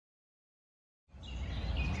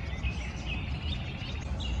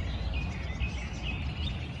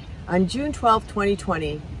On June 12,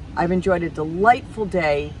 2020, I've enjoyed a delightful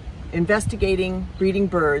day investigating breeding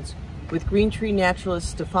birds with Greentree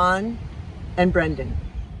naturalists Stefan and Brendan.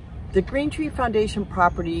 The Greentree Foundation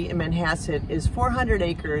property in Manhasset is 400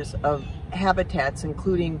 acres of habitats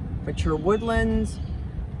including mature woodlands,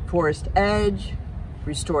 forest edge,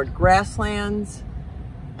 restored grasslands,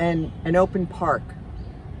 and an open park.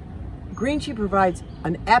 Greentree provides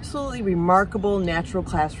an absolutely remarkable natural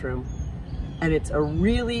classroom, and it's a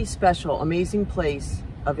really special, amazing place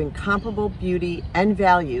of incomparable beauty and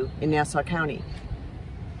value in Nassau County.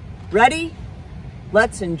 Ready?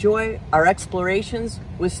 Let's enjoy our explorations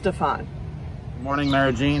with Stefan. Good morning,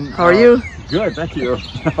 Mary Jean. How are you? Good, thank you.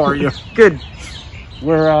 How are you? Good.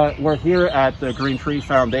 We're here at the Greentree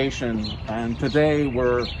Foundation, and today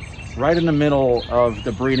we're right in the middle of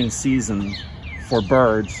the breeding season for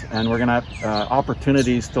birds, and we're gonna have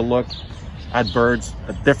opportunities to look at birds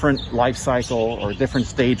at different life cycle or different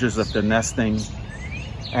stages of the nesting.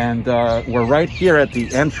 And we're right here at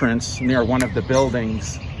the entrance near one of the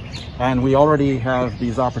buildings, and we already have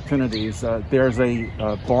these opportunities. There's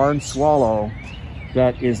a barn swallow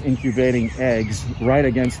that is incubating eggs right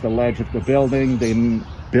against the ledge of the building. They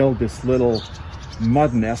build this little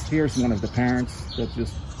mud nest. Here's one of the parents that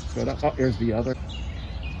just showed up. Oh, here's the other.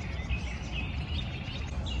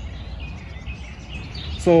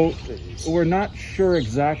 So we're not sure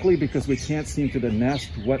exactly, because we can't see into the nest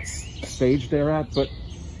what stage they're at, but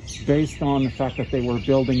based on the fact that they were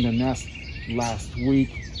building the nest last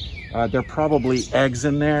week, there are probably eggs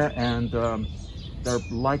in there, and they're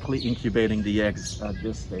likely incubating the eggs at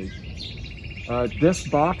this stage. This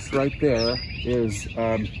box right there is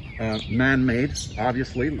man-made,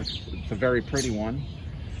 obviously. It's a very pretty one,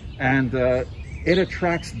 and it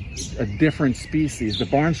attracts a different species. The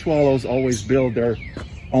barn swallows always build their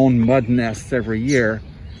own mud nests every year.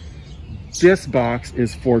 This box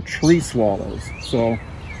is for tree swallows, so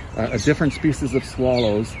a different species of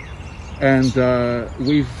swallows, and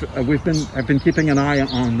I've been keeping an eye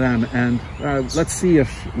on them, and let's see if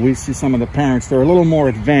we see some of the parents. They're a little more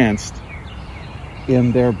advanced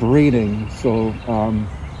in their breeding, so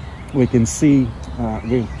we can see,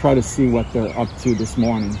 we try to see what they're up to this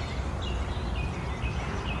morning.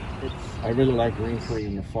 I really like Greentree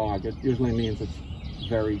in the fog. It usually means it's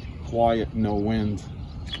very quiet, no wind.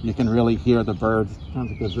 You can really hear the birds.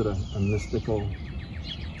 Kind of gives it a mystical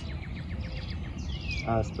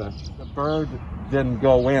aspect. The bird didn't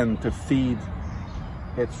go in to feed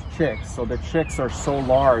its chicks, so the chicks are so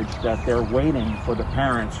large that they're waiting for the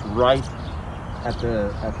parents right at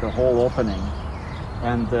the hole opening,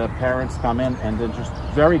 and the parents come in and then just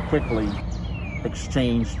very quickly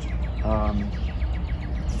exchanged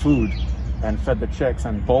food and fed the chicks,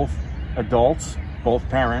 and both adults, both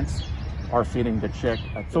parents, are feeding the chick.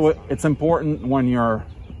 So it's important when you're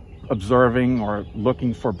observing or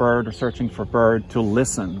looking for bird or searching for bird to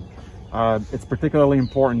listen. It's particularly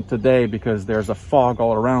important today because there's a fog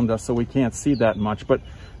all around us, so we can't see that much, but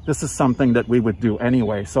this is something that we would do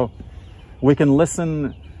anyway. So we can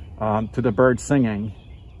listen to the bird singing.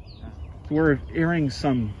 We're hearing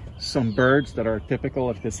some birds that are typical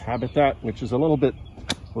of this habitat, which is a little bit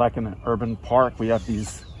like in an urban park. We have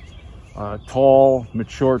these tall,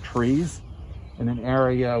 mature trees in an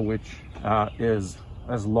area which has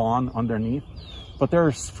lawn underneath. But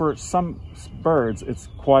for some birds, it's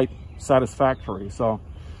quite satisfactory. So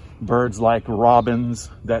birds like robins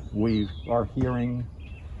that we are hearing.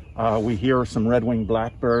 We hear some red-winged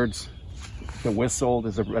blackbirds. The whistle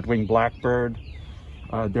is a red-winged blackbird.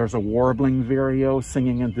 There's a warbling vireo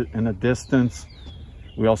singing in the distance.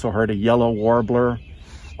 We also heard a yellow warbler.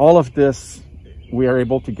 All of this, we are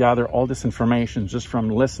able to gather all this information just from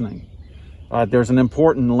listening. There's an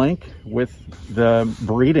important link with the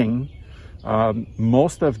breeding.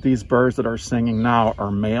 Most of these birds that are singing now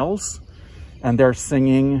are males, and they're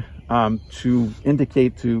singing to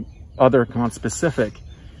indicate to other conspecific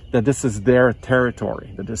that this is their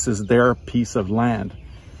territory, that this is their piece of land.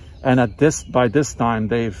 And by this time,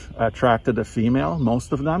 they've attracted a female,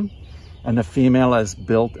 most of them, and the female has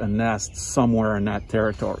built a nest somewhere in that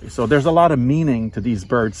territory. So there's a lot of meaning to these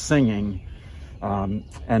birds singing,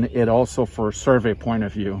 and it also, for a survey point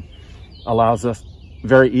of view, allows us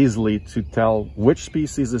very easily to tell which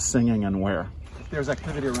species is singing and where. If there's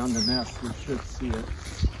activity around the nest, you should see it.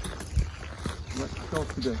 Let's go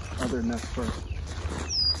to the other nest first.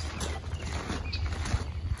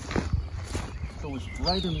 So it's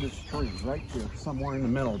right in this tree, right here, somewhere in the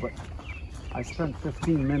middle, but I spent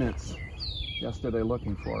 15 minutes yesterday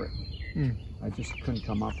looking for it. I just couldn't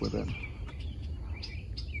come up with it.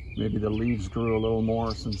 Maybe the leaves grew a little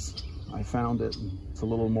more since I found it. It's a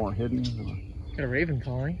little more hidden. Got a raven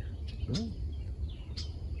calling. Really?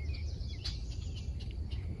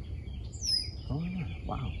 Oh, yeah.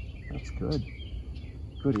 Wow, that's good.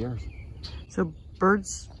 Good ears. So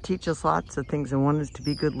birds teach us lots of things, and one is to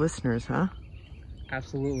be good listeners, huh?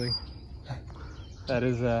 Absolutely. That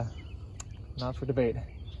is not for debate.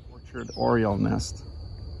 Orchard oriole nest.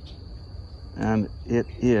 And it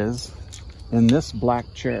is in this black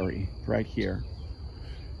cherry right here.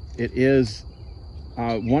 It is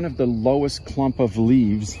one of the lowest clump of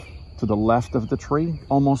leaves to the left of the tree,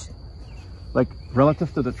 almost like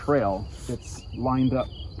relative to the trail. It's lined up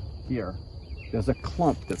here. There's a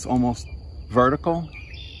clump that's almost vertical,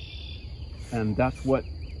 and that's what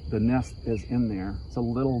the nest is in there. It's a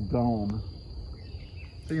little dome.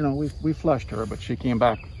 So, you know, we flushed her, but she came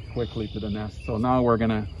back quickly to the nest. So now we're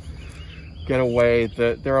gonna get away.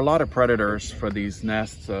 There are a lot of predators for these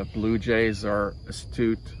nests. Blue jays are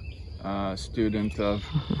astute student of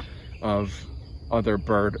other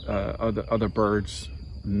birds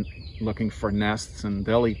looking for nests, and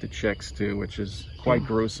they'll eat the chicks too, which is quite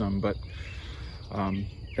gruesome, but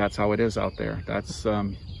that's how it is out there. That's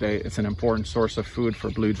it's an important source of food for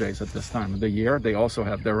blue jays at this time of the year. They also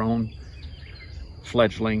have their own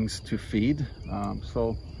fledglings to feed.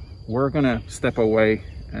 So we're gonna step away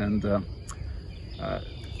and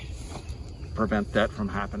prevent that from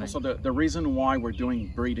happening. So the reason why we're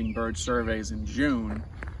doing breeding bird surveys in June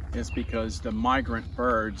is because the migrant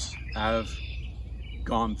birds have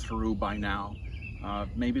gone through by now.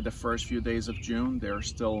 Maybe the first few days of June, there's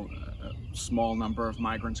still a small number of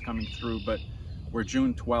migrants coming through, but we're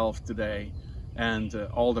June 12th today, and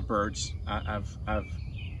all the birds have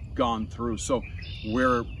gone through. So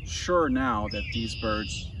we're sure now that these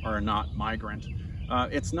birds are not migrant.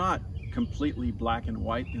 It's not completely black and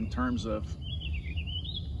white in terms of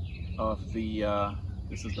the,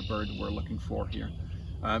 this is the bird we're looking for here.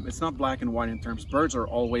 It's not black and white in terms, birds are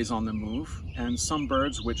always on the move, and some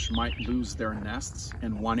birds which might lose their nests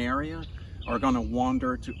in one area are going to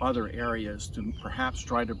wander to other areas to perhaps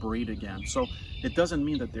try to breed again. So it doesn't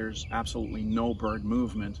mean that there's absolutely no bird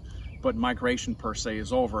movement, but migration per se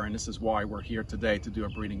is over, and this is why we're here today to do a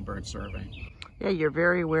breeding bird survey. Yeah, you're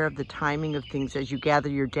very aware of the timing of things as you gather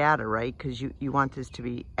your data, right? Because you want this to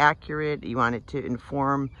be accurate, you want it to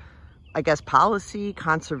inform, I guess, policy,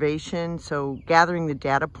 conservation, so gathering the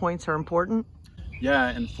data points are important? Yeah,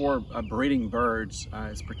 and for breeding birds,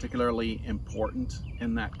 it's particularly important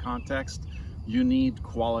in that context. You need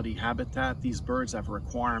quality habitat. These birds have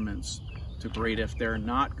requirements to breed. If they're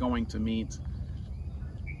not going to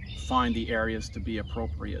find the areas to be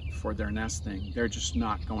appropriate for their nesting, they're just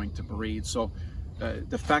not going to breed. So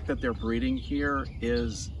the fact that they're breeding here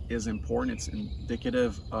is important. It's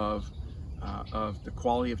indicative of the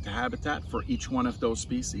quality of the habitat for each one of those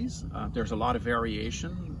species. There's a lot of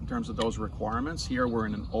variation in terms of those requirements. Here we're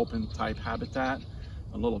in an open type habitat,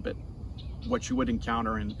 a little bit what you would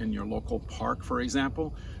encounter in your local park, for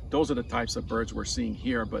example. Those are the types of birds we're seeing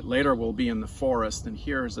here, but later we'll be in the forest, and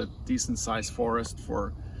here is a decent sized forest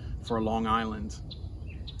for Long Island.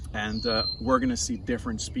 And we're gonna see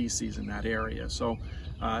different species in that area. So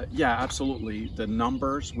yeah, absolutely. The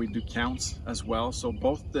numbers, we do counts as well. So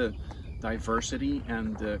both the diversity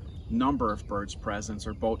and the number of birds present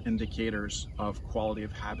are both indicators of quality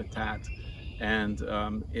of habitat.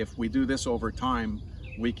 And if we do this over time,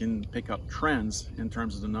 we can pick up trends in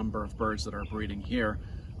terms of the number of birds that are breeding here.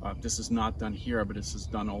 This is not done here, but this is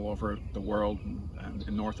done all over the world. And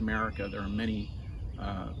in North America, there are many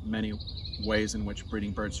ways in which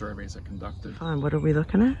breeding bird surveys are conducted. What are we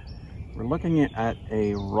looking at? We're looking at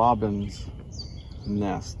a robin's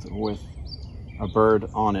nest with a bird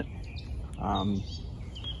on it.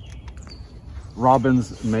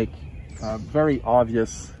 Robins make a very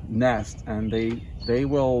obvious nest, and they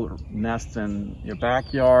will nest in your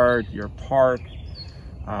backyard, your park.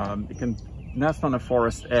 You can nest on a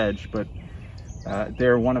forest edge, but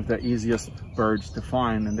they're one of the easiest birds to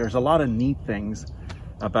find. And there's a lot of neat things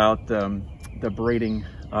about the breeding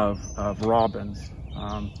of robins.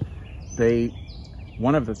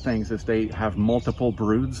 One of the things is they have multiple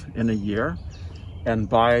broods in a year. And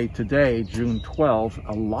by today, June 12th,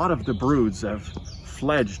 a lot of the broods have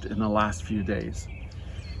fledged in the last few days.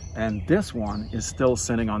 And this one is still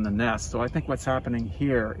sitting on the nest. So I think what's happening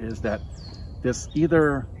here is that this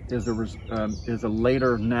either is a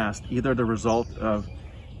later nest, either the result of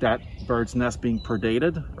that bird's nest being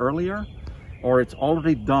predated earlier, or it's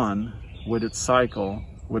already done with its cycle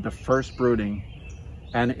with the first brooding,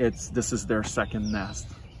 and this is their second nest.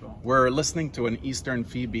 We're listening to an eastern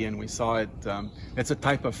phoebe, and we saw it. It's a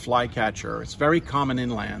type of flycatcher. It's very common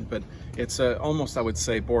inland, but it's almost, I would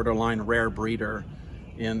say, borderline rare breeder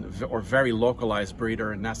or very localized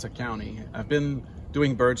breeder in Nassau County. I've been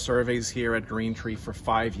doing bird surveys here at Greentree for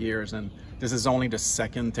 5 years, and this is only the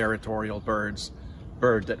second territorial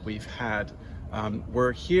bird that we've had.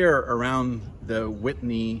 We're here around the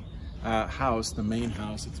Whitney house, the main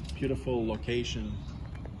house. It's a beautiful location,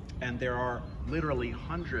 and there are literally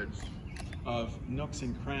hundreds of nooks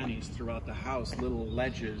and crannies throughout the house, little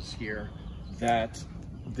ledges here that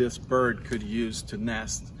this bird could use to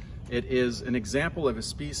nest. It is an example of a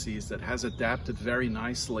species that has adapted very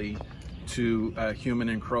nicely to human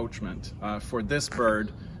encroachment. For this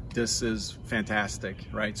bird, this is fantastic,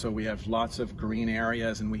 right? So we have lots of green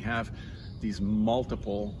areas, and we have these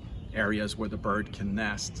multiple areas where the bird can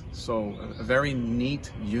nest. So a very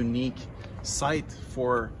neat, unique site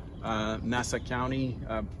for Nassau County,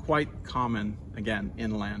 quite common, again,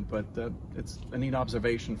 inland, but it's a neat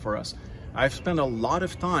observation for us. I've spent a lot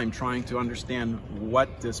of time trying to understand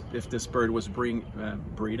if this bird was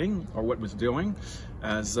breeding or what was doing,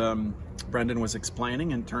 as Brendan was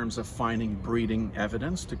explaining, in terms of finding breeding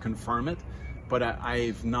evidence to confirm it. But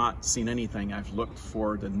I've not seen anything. I've looked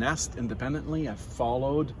for the nest independently. I've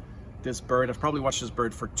followed this bird. I've probably watched this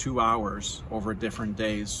bird for 2 hours over different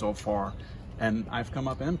days so far, and I've come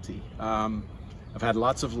up empty. I've had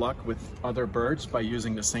lots of luck with other birds by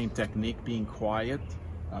using the same technique, being quiet,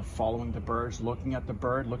 following the birds, looking at the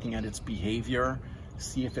bird, looking at its behavior,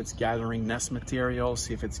 see if it's gathering nest material,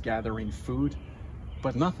 see if it's gathering food,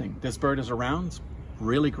 but nothing. This bird is around,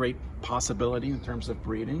 really great possibility in terms of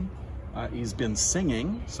breeding. He's been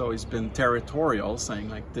singing, so he's been territorial, saying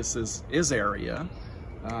like this is his area,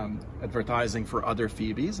 advertising for other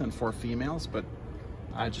phoebes and for females, but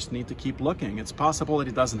I just need to keep looking. It's possible that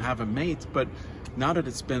he doesn't have a mate, but now that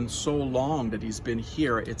it's been so long that he's been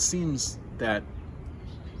here, it seems that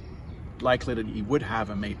likely that he would have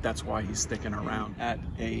a mate. That's why he's sticking around. At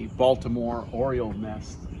a Baltimore Oriole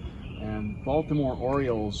nest, and Baltimore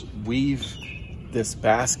Orioles weave this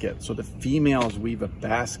basket. So the females weave a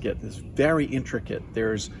basket. It's very intricate.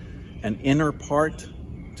 There's an inner part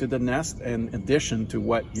to the nest, in addition to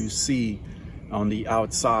what you see on the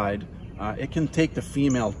outside. It can take the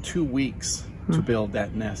female 2 weeks to build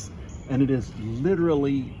that nest, and it is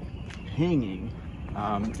literally hanging.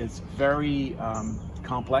 It's very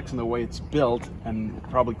complex in the way it's built, and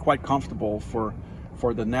probably quite comfortable for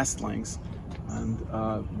the nestlings. And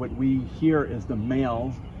what we hear is the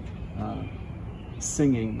male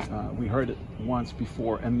singing. We heard it once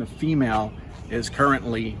before, and the female is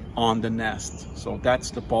currently on the nest. So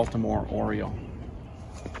that's the Baltimore Oriole.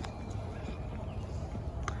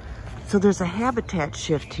 So there's a habitat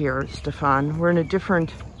shift here, Stefan. We're in a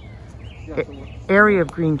different area of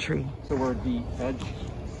Greentree. So we're at the edge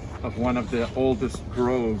of one of the oldest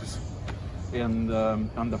groves on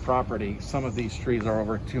the property. Some of these trees are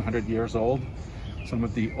over 200 years old, some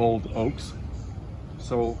of the old oaks.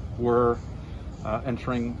 So we're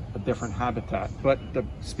entering a different habitat. But the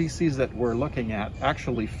species that we're looking at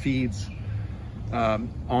actually feeds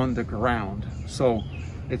on the ground. So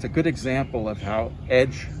it's a good example of how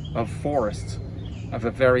edge of forests have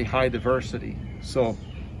a very high diversity. So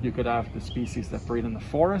you could have the species that breed in the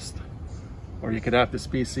forest, or you could have the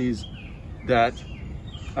species that,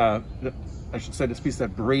 I should say the species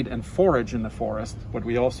that breed and forage in the forest, but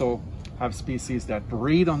we also have species that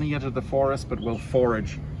breed on the edge of the forest but will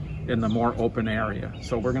forage in the more open area.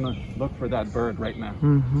 So we're gonna look for that bird right now.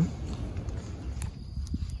 Mm-hmm.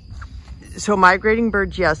 So migrating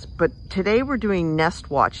birds, yes, but today we're doing Nest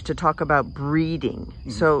Watch to talk about breeding.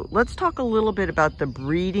 Mm-hmm. So let's talk a little bit about the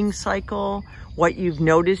breeding cycle, what you've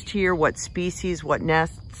noticed here, what species, what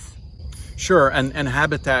nests. Sure, and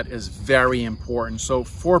habitat is very important. So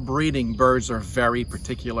for breeding, birds are very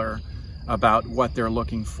particular about what they're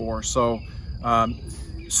looking for. So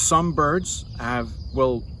some birds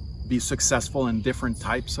will be successful in different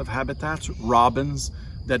types of habitats. Robins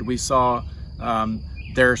that we saw,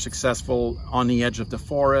 they're successful on the edge of the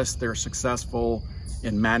forest. They're successful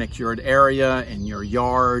in manicured area, in your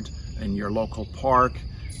yard, in your local park.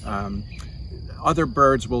 Other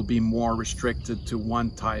birds will be more restricted to one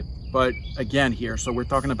type. But again here, so we're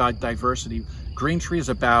talking about diversity. Greentree is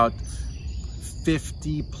about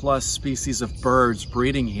 50 plus species of birds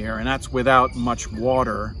breeding here, and that's without much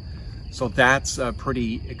water. So that's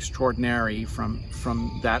pretty extraordinary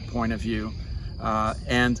from that point of view.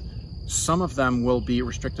 And some of them will be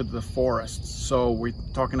restricted to the forests. So we're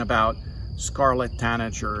talking about scarlet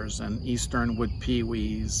tanagers and eastern wood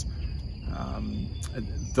peewees.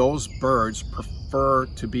 Those birds prefer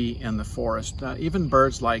to be in the forest. Even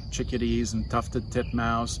birds like chickadees and tufted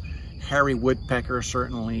titmouse, hairy woodpecker,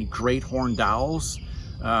 certainly great horned owls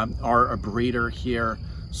are a breeder here.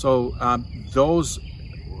 So those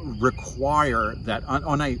require that,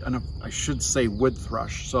 I should say wood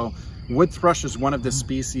thrush. So wood thrush is one of the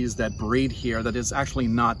species that breed here that is actually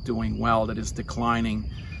not doing well, that is declining.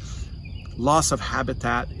 Loss of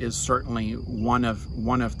habitat is certainly one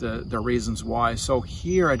of the reasons why. So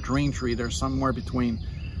here at Greentree, there's somewhere between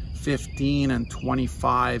 15 and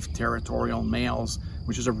 25 territorial males,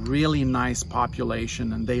 which is a really nice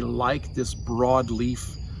population, and they like this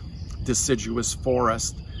broadleaf deciduous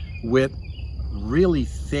forest with really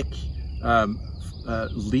thick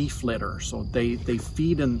leaf litter. So they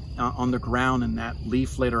feed on the ground in that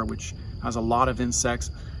leaf litter, which has a lot of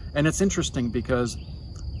insects. And it's interesting because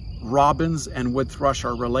robins and wood thrush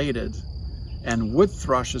are related, and wood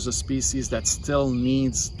thrush is a species that still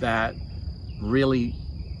needs that really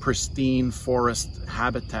pristine forest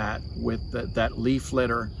habitat with that leaf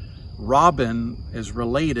litter. Robin is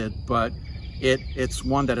related, but it's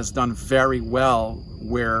one that has done very well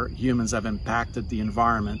where humans have impacted the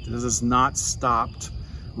environment. This has not stopped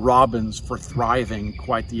robins for thriving,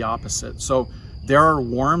 quite the opposite. So there are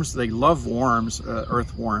worms, they love worms,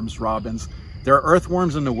 earthworms, robins. There are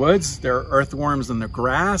earthworms in the woods, there are earthworms in the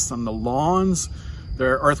grass, on the lawns.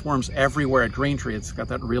 There are earthworms everywhere at Greentree. It's got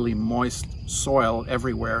that really moist soil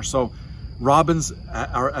everywhere. So robins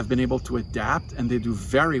have been able to adapt, and they do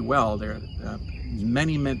very well. There are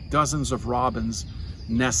many dozens of robins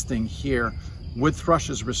nesting here. Wood thrush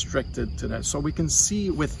is restricted to that. So we can see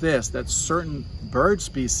with this that certain bird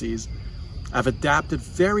species have adapted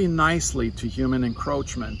very nicely to human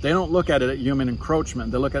encroachment. They don't look at it as human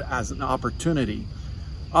encroachment, they look at it as an opportunity.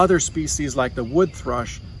 Other species like the wood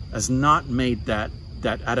thrush has not made that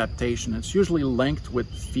adaptation. It's usually linked with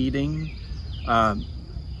feeding,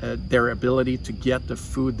 their ability to get the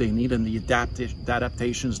food they need, and the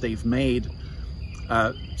adaptations they've made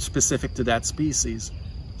specific to that species.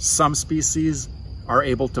 Some species are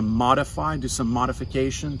able to do some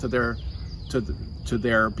modification to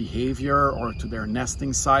their behavior or to their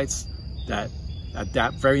nesting sites that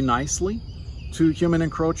adapt very nicely to human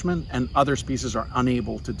encroachment, and other species are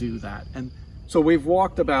unable to do that. And so we've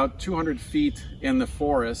walked about 200 feet in the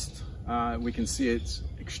forest. We can see it's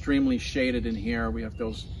extremely shaded in here. We have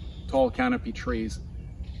those tall canopy trees,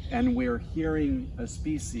 and we're hearing a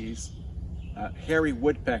species, hairy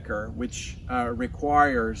woodpecker, which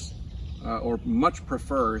requires or much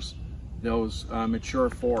prefers those mature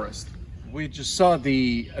forests. We just saw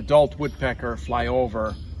the adult woodpecker fly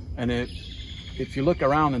over, and if you look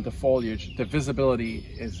around in the foliage, the visibility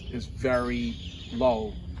is very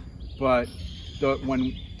low. But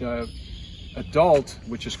when the adult,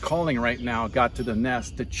 which is calling right now, got to the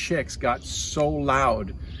nest, the chicks got so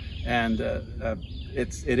loud, and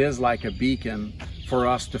it is like a beacon for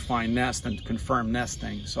us to find nest and to confirm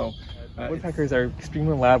nesting. So woodpeckers are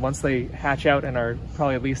extremely loud. Once they hatch out and are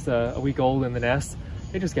probably at least a week old in the nest,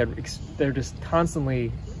 they're just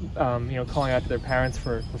constantly calling out to their parents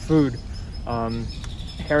for food.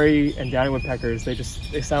 Hairy and downy woodpeckers,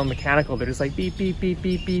 they sound mechanical. They're just like beep beep beep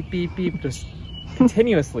beep beep beep beep, just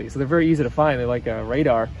continuously. So they're very easy to find. They're like a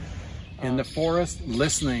radar. In the forest,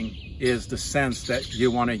 listening is the sense that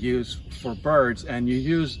you want to use for birds, and you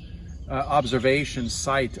use observation,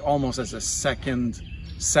 sight, almost as a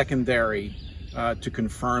secondary to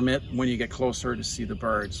confirm it when you get closer to see the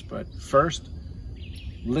birds. But first,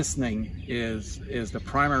 listening is the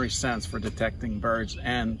primary sense for detecting birds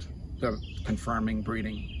and the confirming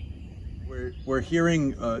breeding. We're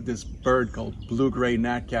hearing this bird called blue-gray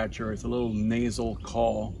gnatcatcher. It's a little nasal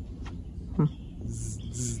call.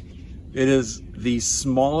 It is the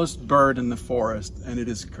smallest bird in the forest, and it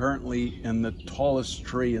is currently in the tallest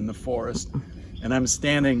tree in the forest. And I'm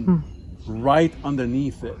standing right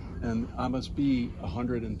underneath it, and I must be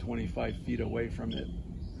 125 feet away from it.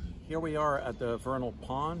 Here we are at the vernal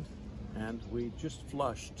pond, and we just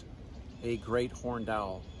flushed a great horned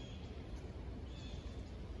owl.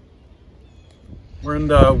 We're in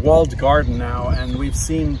the walled garden now, and we've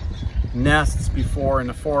seen nests before in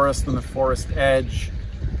the forest, on the forest edge.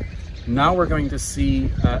 Now we're going to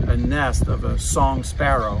see a nest of a song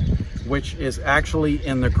sparrow, which is actually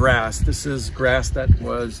in the grass. This is grass that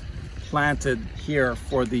was planted here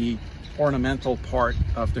for the ornamental part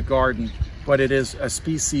of the garden, but it is a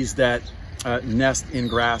species that nest in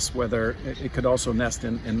grass, whether it could also nest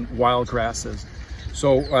in wild grasses.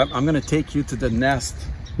 So I'm going to take you to the nest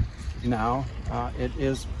now. It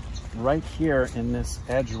is right here in this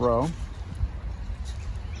edge row,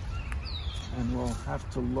 and we'll have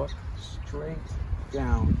to look straight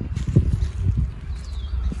down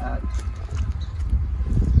at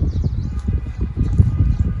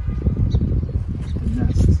the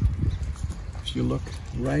nest. If you look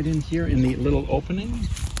right in here in the little opening,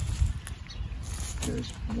 There's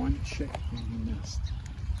one chick in the nest.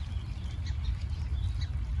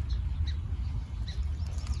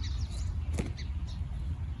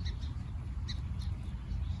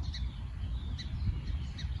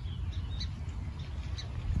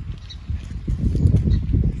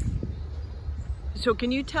 So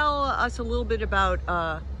can you tell us a little bit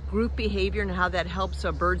about group behavior and how that helps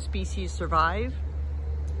a bird species survive?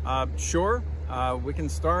 Sure. We can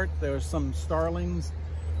start. There's some starlings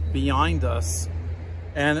behind us.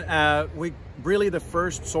 And really the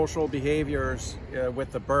first social behaviors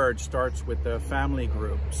with the bird starts with the family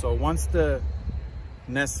group. So once the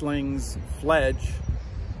nestlings fledge,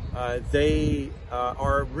 their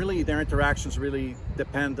interactions really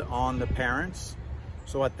depend on the parents.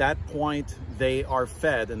 So at that point, they are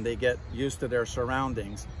fed and they get used to their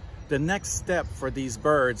surroundings. The next step for these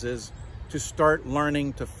birds is to start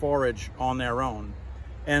learning to forage on their own.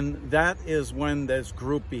 And that is when this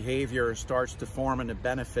group behavior starts to form, and it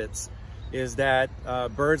benefits is that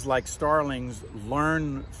birds like starlings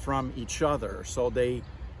learn from each other, so they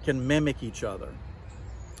can mimic each other.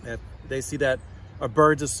 If they see that a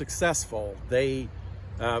bird is successful, they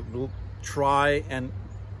will try, and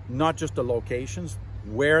not just the locations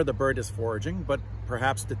where the bird is foraging, but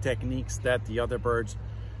perhaps the techniques that the other birds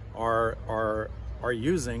are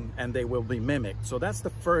using, and they will be mimicked. So that's the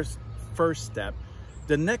first step.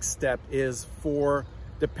 The next step is for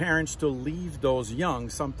the parents to leave those young.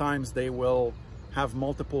 Sometimes they will have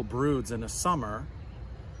multiple broods in the summer,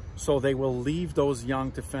 so they will leave those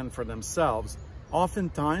young to fend for themselves.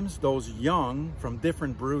 Oftentimes those young from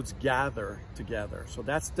different broods gather together. So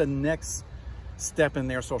that's the next step in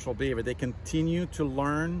their social behavior. They continue to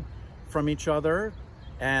learn from each other,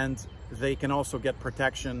 and they can also get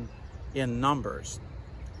protection in numbers.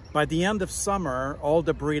 By the end of summer, all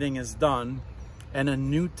the breeding is done, and a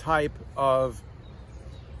new type of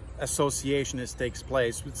association takes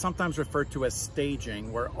place. It's sometimes referred to as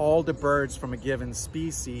staging, where all the birds from a given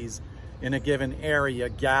species in a given area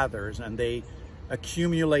gathers, and they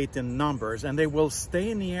accumulate in numbers, and they will stay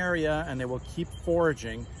in the area and they will keep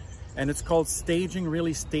foraging. And it's called staging,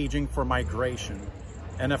 really staging for migration.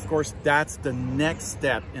 And of course, that's the next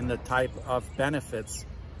step in the type of benefits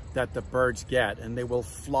that the birds get. And they will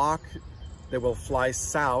flock, they will fly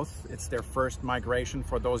south. It's their first migration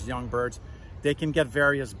for those young birds. They can get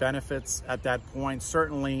various benefits at that point.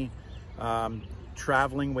 Certainly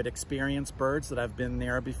traveling with experienced birds that have been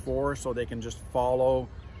there before, so they can just follow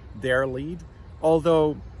their lead.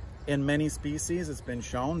 Although in many species, it's been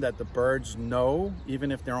shown that the birds know,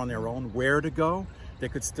 even if they're on their own, where to go. There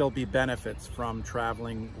could still be benefits from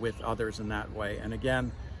traveling with others in that way. And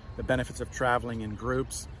again, the benefits of traveling in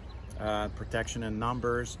groups, protection in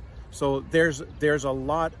numbers. So there's a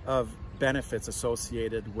lot of benefits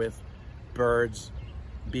associated with birds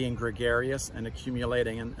being gregarious and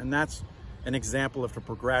accumulating. And that's an example of the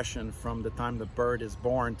progression from the time the bird is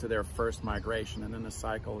born to their first migration, and then the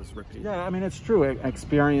cycle is repeated. Yeah, I mean, it's true.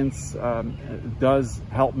 Experience does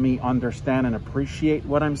help me understand and appreciate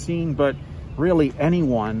what I'm seeing, but really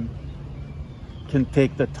anyone can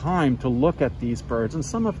take the time to look at these birds, and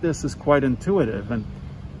some of this is quite intuitive, and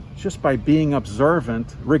just by being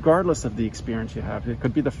observant, regardless of the experience you have. It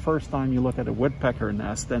could be the first time you look at a woodpecker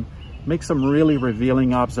nest, and make some really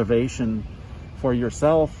revealing observation for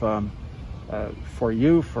yourself, for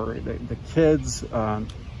you, for the kids.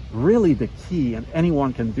 Really the key, and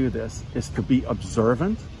anyone can do this, is to be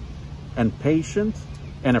observant and patient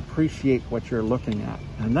and appreciate what you're looking at.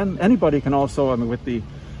 And then anybody can also, I mean, with the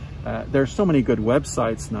there's so many good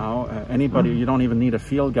websites now. Anybody, you don't even need a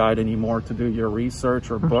field guide anymore to do your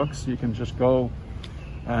research or books. You can just go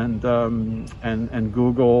and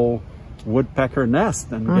Google woodpecker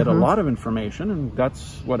nest and get a lot of information, and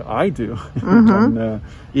that's what I do. And,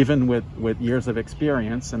 even with years of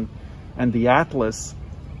experience. And the atlas,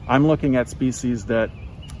 I'm looking at species that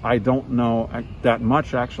I don't know that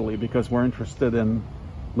much, actually, because we're interested in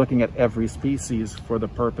looking at every species for the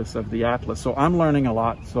purpose of the atlas. So I'm learning a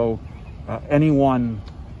lot. So anyone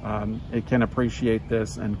can appreciate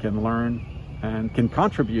this and can learn and can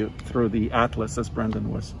contribute through the atlas, as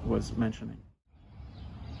Brendan was mentioning.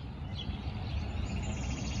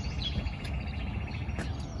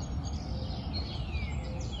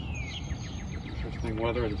 Interesting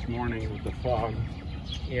weather this morning with the fog.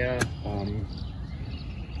 Yeah.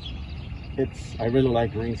 I really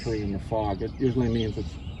like Greentree in the fog. It usually means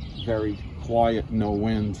it's very quiet, no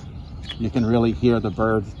wind. You can really hear the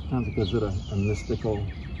birds. It kind of gives it a mystical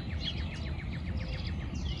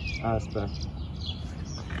aspect.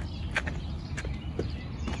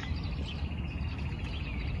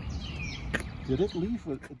 Did it leave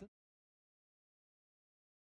with